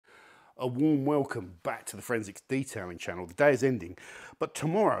A warm welcome back to the Forensics Detailing channel. The day is ending, but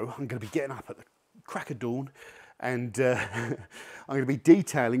tomorrow I'm going to be getting up at the crack of dawn and I'm going to be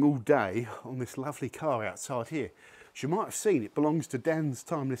detailing all day on this lovely car outside here. As you might have seen, it belongs to Dan's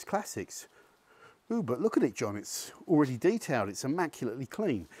Timeless Classics. Ooh, but look at it, John, it's already detailed, it's immaculately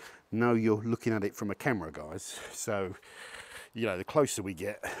clean. No, you're looking at it from a camera, guys, so, you know, the closer we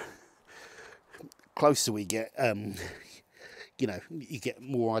get, you know, you get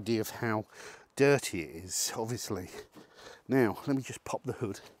more idea of how dirty it is, obviously. Now, let me just pop the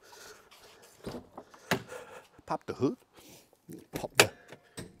hood. Pop the hood. Pop the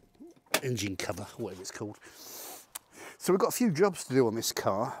engine cover, whatever it's called. So we've got a few jobs to do on this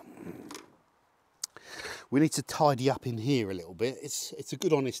car. We need to tidy up in here a little bit. It's a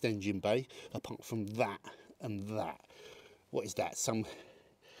good honest engine bay, apart from that and that. What is that? Some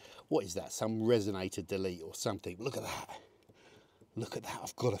resonator delete or something. Look at that. Look at that,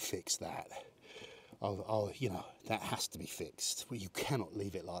 I've got to fix that. You know, that has to be fixed. Well, you cannot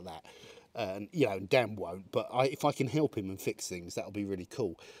leave it like that. And, you know, Dan won't, but if I can help him and fix things, that'll be really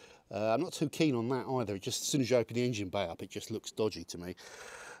cool. I'm not too keen on that either. Just as soon as you open the engine bay up, it just looks dodgy to me.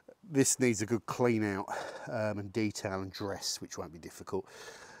 This needs a good clean out and detail and dress, which won't be difficult.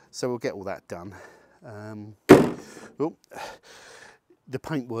 So we'll get all that done. Oh, the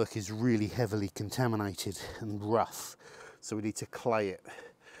paintwork is really heavily contaminated and rough. So we need to clay it.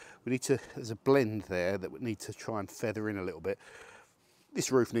 There's a blend there that we need to try and feather in a little bit.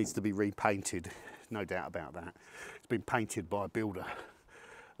 This roof needs to be repainted, no doubt about that. It's been painted by a builder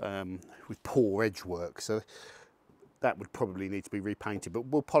with poor edge work, so that would probably need to be repainted, but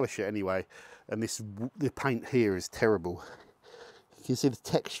we'll polish it anyway. And the paint here is terrible. You can see the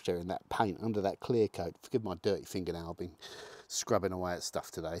texture in that paint under that clear coat. Forgive my dirty fingernail, I've been scrubbing away at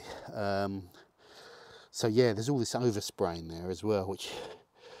stuff today. So yeah, there's all this overspraying there as well, which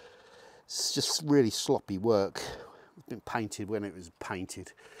is just really sloppy work. It's been painted when it was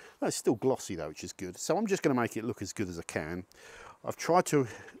painted. No, it's still glossy though, which is good. So I'm just going to make it look as good as I can. I've tried to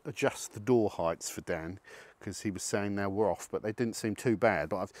adjust the door heights for Dan, because he was saying they were off, but they didn't seem too bad.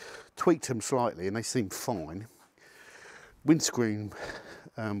 But I've tweaked them slightly and they seem fine. Windscreen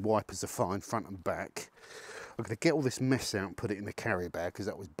wipers are fine, front and back. I'm going to get all this mess out and put it in the carrier bag, because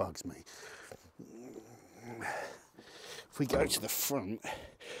that always bugs me. If we go to the front,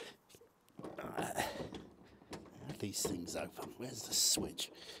 these things open. Where's the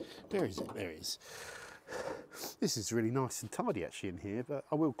switch? There is it, there it is. This is really nice and tidy actually in here, but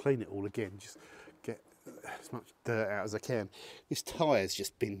I will clean it all again, just get as much dirt out as I can. This tyre's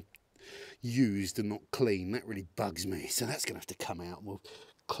just been used and not clean. That really bugs me, so that's going to have to come out. We'll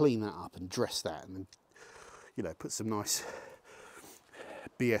clean that up and dress that, and then, you know, put some nice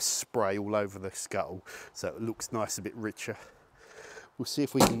BS spray all over the scuttle so it looks nice, a bit richer. We'll see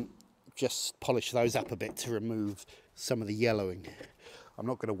if we can just polish those up a bit to remove some of the yellowing. I'm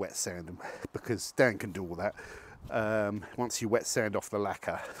not going to wet sand them because Dan can do all that. Once you wet sand off the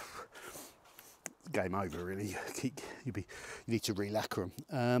lacquer, game over really. You need to re-lacquer them.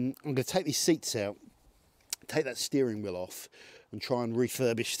 I'm going to take these seats out, take that steering wheel off, and try and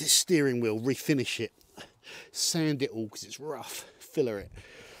refurbish this steering wheel, refinish it, sand it all because it's rough, filler it,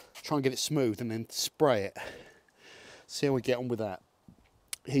 try and get it smooth, and then spray it. See how we get on with that.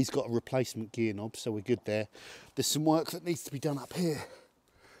 He's got a replacement gear knob, so we're good there. There's some work that needs to be done up here.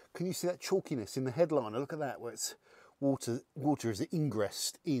 Can you see that chalkiness in the headliner? Look at that, where it's water is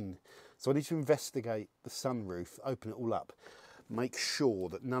ingressed in. So I need to investigate the sunroof, open it all up, make sure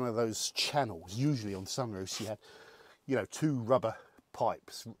that none of those channels, usually on sunroofs you have, you know, two rubber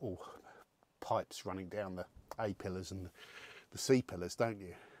pipes or pipes running down the A pillars and the C pillars, don't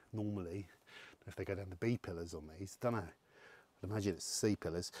you? Normally, if they go down the B pillars on these, don't know. I'd imagine it's the C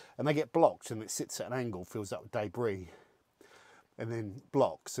pillars, and they get blocked, and it sits at an angle, fills up with debris, and then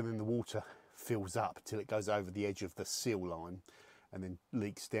blocks, and then the water fills up till it goes over the edge of the seal line, and then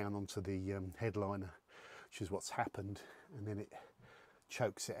leaks down onto the headliner, which is what's happened, and then it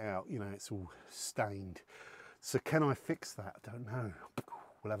chokes it out. You know, it's all stained. So can I fix that? I don't know.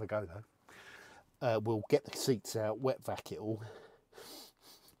 We'll have a go though. We'll get the seats out, wet vac it all,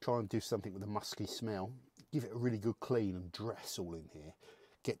 try and do something with a musky smell, give it a really good clean and dress all in here,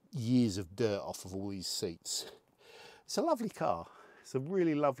 get years of dirt off of all these seats. It's a lovely car. It's a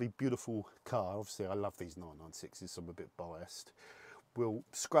really lovely, beautiful car. Obviously, I love these 996s, so I'm a bit biased. We'll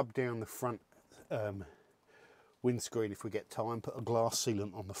scrub down the front windscreen if we get time, put a glass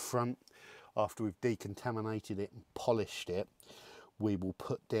sealant on the front. After we've decontaminated it and polished it, we will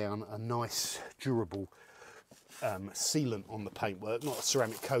put down a nice, durable sealant on the paintwork, not a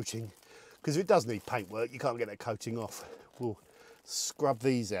ceramic coating, because if it does need paintwork, you can't get that coating off. We'll scrub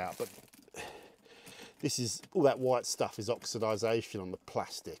these out, but This is, all that white stuff is oxidisation on the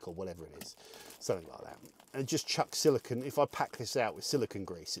plastic or whatever it is, something like that. And just chuck silicone. If I pack this out with silicone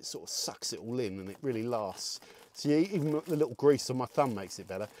grease, it sort of sucks it all in and it really lasts. See, even the little grease on my thumb makes it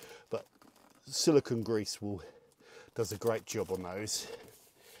better, but silicone grease does a great job on those.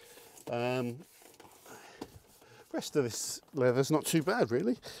 Rest of this leather's not too bad,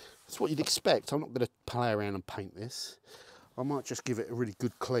 really. That's what you'd expect. I'm not going to play around and paint this. I might just give it a really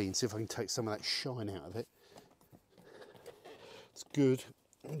good clean, see if I can take some of that shine out of it. It's good.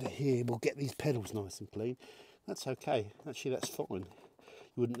 Under here, we'll get these pedals nice and clean. That's okay. Actually, that's fine.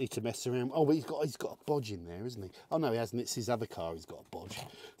 You wouldn't need to mess around. Oh, but he's got a bodge in there, isn't he? Oh no, he hasn't. It's his other car. He's got a bodge.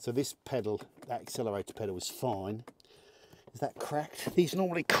 So this pedal, that accelerator pedal, is fine. Is that cracked? These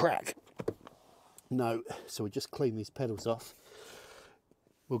normally crack. No. So we just clean these pedals off.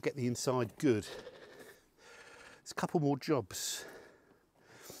 We'll get the inside good. There's a couple more jobs.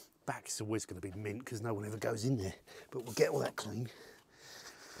 Back's always going to be mint because no one ever goes in there. But we'll get all that clean.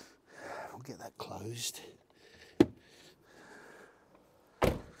 We'll get that closed.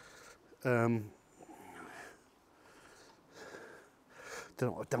 Don't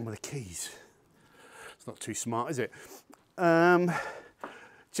know what I've done with the keys. It's not too smart, is it?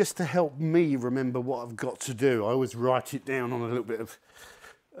 Just to help me remember what I've got to do, I always write it down on a little bit of...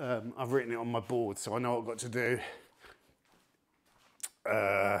 I've written it on my board, so I know what I've got to do.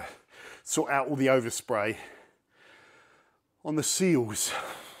 Sort out all the overspray on the seals,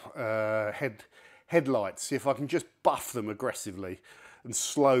 headlights. See if I can just buff them aggressively and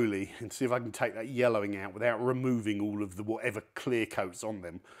slowly, and see if I can take that yellowing out without removing all of the whatever clear coats on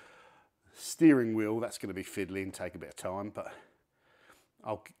them. Steering wheel, that's going to be fiddly and take a bit of time, but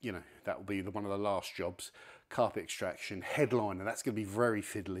that will be one of the last jobs. Carpet extraction, headliner, that's going to be very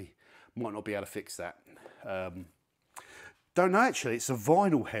fiddly. Might not be able to fix that. Don't know actually, it's a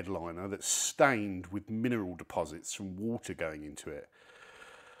vinyl headliner that's stained with mineral deposits from water going into it.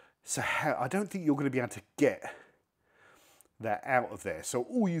 So I don't think you're going to be able to get that out of there. So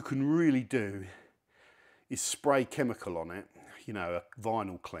all you can really do is spray chemical on it, a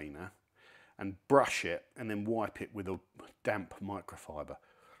vinyl cleaner, and brush it and then wipe it with a damp microfiber.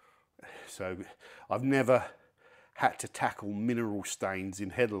 So I've never had to tackle mineral stains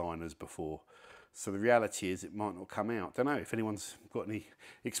in headliners before. So the reality is it might not come out. Don't know if anyone's got any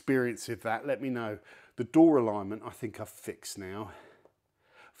experience with that, let me know. The door alignment I think I've fixed now.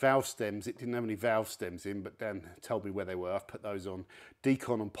 Valve stems, it didn't have any valve stems in, but Dan told me where they were. I've put those on.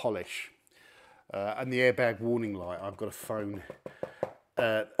 Decon and polish. And the airbag warning light, I've got to phone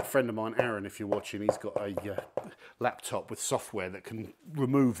a friend of mine, Aaron, if you're watching, he's got a laptop with software that can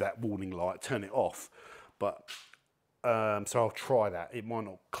remove that warning light, turn it off. But so I'll try that. It might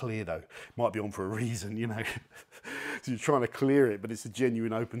not clear though. It might be on for a reason, So you're trying to clear it, but it's a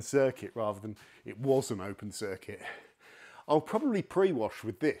genuine open circuit rather than it was an open circuit. I'll probably pre-wash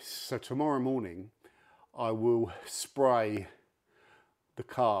with this. So tomorrow morning, I will spray the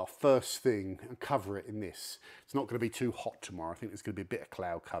car first thing and cover it in this. It's not going to be too hot tomorrow. I think there's going to be a bit of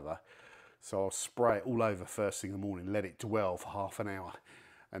cloud cover. So I'll spray it all over first thing in the morning, let it dwell for half an hour.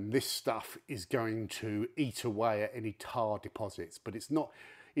 And this stuff is going to eat away at any tar deposits, but it's not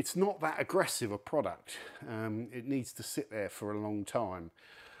that aggressive a product. It needs to sit there for a long time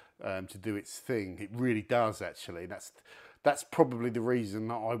to do its thing. It really does, actually. That's probably the reason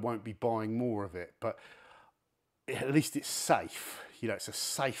that I won't be buying more of it, but at least it's safe. It's a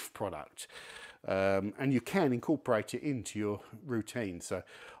safe product. And you can incorporate it into your routine. So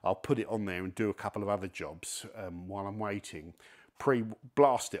I'll put it on there and do a couple of other jobs while I'm waiting.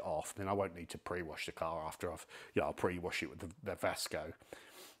 Blast it off, then I won't need to pre-wash the car after I'll pre-wash it with the Vasco.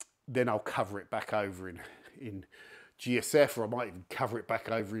 Then I'll cover it back over in GSF, or I might even cover it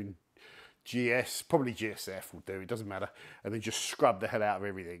back over in GS. Probably GSF will do, it doesn't matter. And then just scrub the hell out of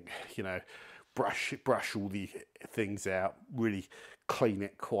everything, brush all the things out, really clean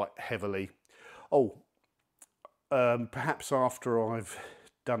it quite heavily. Perhaps after I've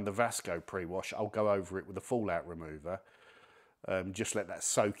done the Vasco pre-wash, I'll go over it with a fallout remover. Just let that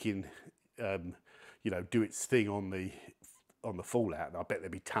soak in, do its thing on the fallout. And I bet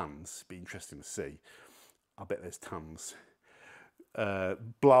there'll be tons. Be interesting to see. I bet there's tons.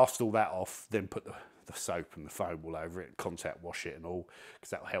 Blast all that off, then put the soap and the foam all over it, contact wash it and all,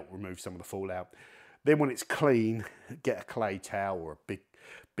 because that'll help remove some of the fallout. Then when it's clean, get a clay towel or a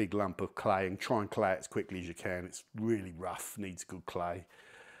big lump of clay and try and clay it as quickly as you can. It's really rough, needs good clay.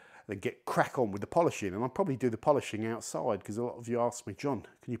 Then crack on with the polishing, and I'll probably do the polishing outside, because a lot of you ask me, John,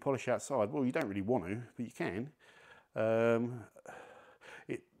 can you polish outside? Well, you don't really want to, but you can.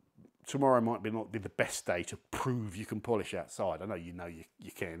 tomorrow might not be the best day to prove you can polish outside. I know you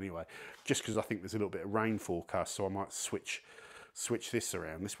can anyway, just because I think there's a little bit of rain forecast, so I might switch this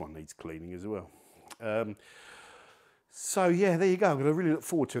around. This one needs cleaning as well. So yeah, there you go. I'm going to really look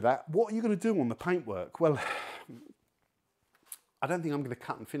forward to that. What are you going to do on the paintwork? Well, I don't think I'm going to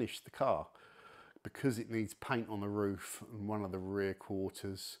cut and finish the car because it needs paint on the roof and one of the rear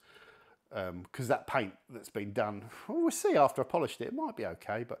quarters. Because that paint that's been done, well, we'll see after I polished it, it might be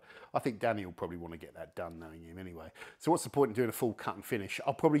okay, but I think Danny will probably want to get that done, knowing him anyway. So what's the point in doing a full cut and finish?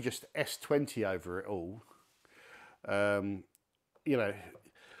 I'll probably just S20 over it all, you know,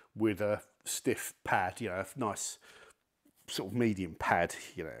 with a stiff pad, you know, a nice sort of medium pad,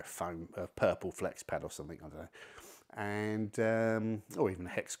 you know, foam, a purple flex pad or something, I don't know, and or even a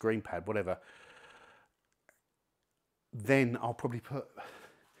hex green pad, whatever. Then I'll probably put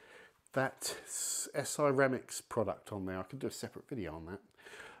that Ceramics product on there. I could do a separate video on that.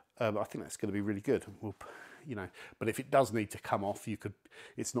 I think that's going to be really good. We'll, you know, but if it does need to come off, you could.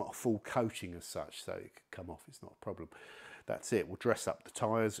 It's not a full coating as such, so it could come off. It's not a problem. That's it. We'll dress up the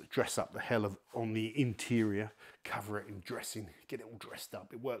tyres, dress up the hell of on the interior, cover it in dressing, get it all dressed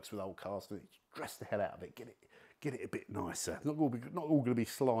up. It works with old cars. Dress the hell out of it. Get it a bit nicer. Not all going to be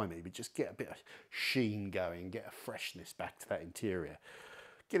slimy, but just get a bit of sheen going. Get a freshness back to that interior.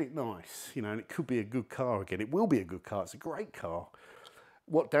 Get it nice, you know, and it could be a good car again. It will be a good car. It's a great car.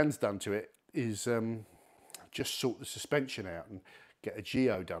 What Dan's done to it is just sort the suspension out and get a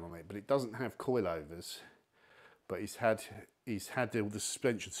geo done on it, but it doesn't have coilovers. But he's had all the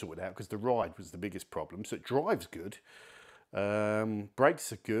suspension sorted out because the ride was the biggest problem. So it drives good.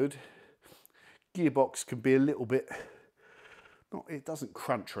 Brakes are good. Gearbox can be a little bit. It doesn't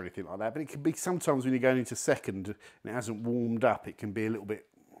crunch or anything like that, but it can be sometimes when you're going into second and it hasn't warmed up, it can be a little bit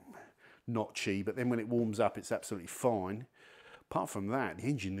notchy, but then when it warms up, it's absolutely fine. Apart from that, the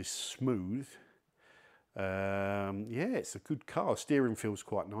engine is smooth. Yeah, it's a good car. Steering feels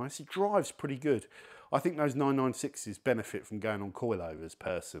quite nice. It drives pretty good. I think those 996s benefit from going on coilovers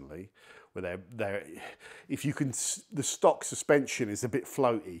personally, where if you can, the stock suspension is a bit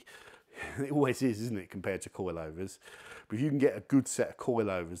floaty. It always is, isn't it, compared to coilovers? But if you can get a good set of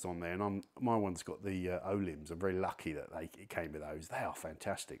coilovers on there, and my one's got the Olims. I'm very lucky that it came with those. They are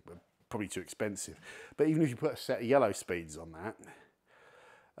fantastic, but probably too expensive. But even if you put a set of yellow speeds on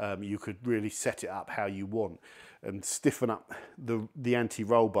that, you could really set it up how you want and stiffen up the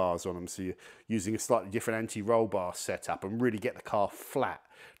anti-roll bars on them. So you're using a slightly different anti-roll bar setup and really get the car flat.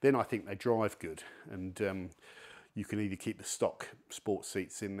 Then I think they drive good, and you can either keep the stock sports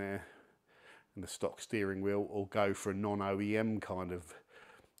seats in there and the stock steering wheel, or go for a non-OEM kind of,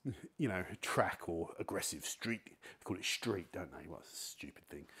 you know, track or aggressive street. They call it street, don't they? What's a stupid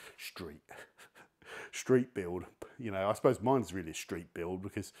thing? Street. Street build. You know, I suppose mine's really a street build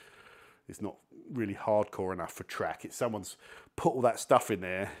because it's not really hardcore enough for track. It's someone's put all that stuff in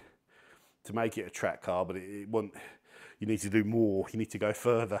there to make it a track car, but it won't. You need to do more. You need to go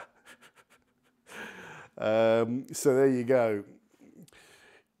further. So there you go.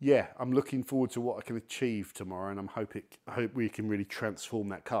 Yeah, I'm looking forward to what I can achieve tomorrow, and I hope we can really transform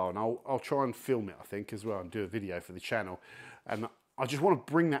that car. And I'll try and film it, I think, as well, and do a video for the channel. And I just want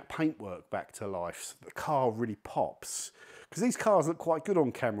to bring that paintwork back to life so the car really pops. Because these cars look quite good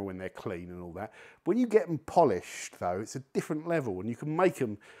on camera when they're clean and all that. When you get them polished, though, it's a different level, and you can make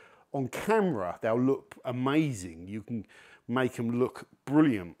them on camera. They'll look amazing. You can make them look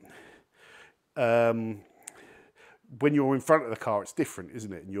brilliant. When you're in front of the car, it's different,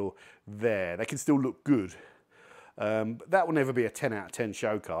 isn't it? And you're there. They can still look good. But that will never be a 10 out of 10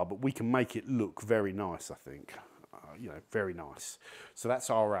 show car, but we can make it look very nice, I think. You know, very nice. So that's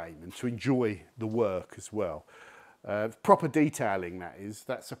our aim, and to enjoy the work as well. Proper detailing, that is.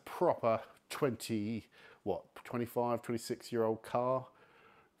 That's a proper 25, 26-year-old car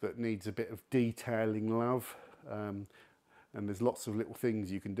that needs a bit of detailing love. And there's lots of little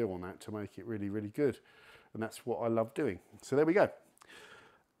things you can do on that to make it really, really good. And that's what I love doing. So there we go.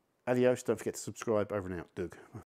 Adios. Don't forget to subscribe. Over and out. Doug.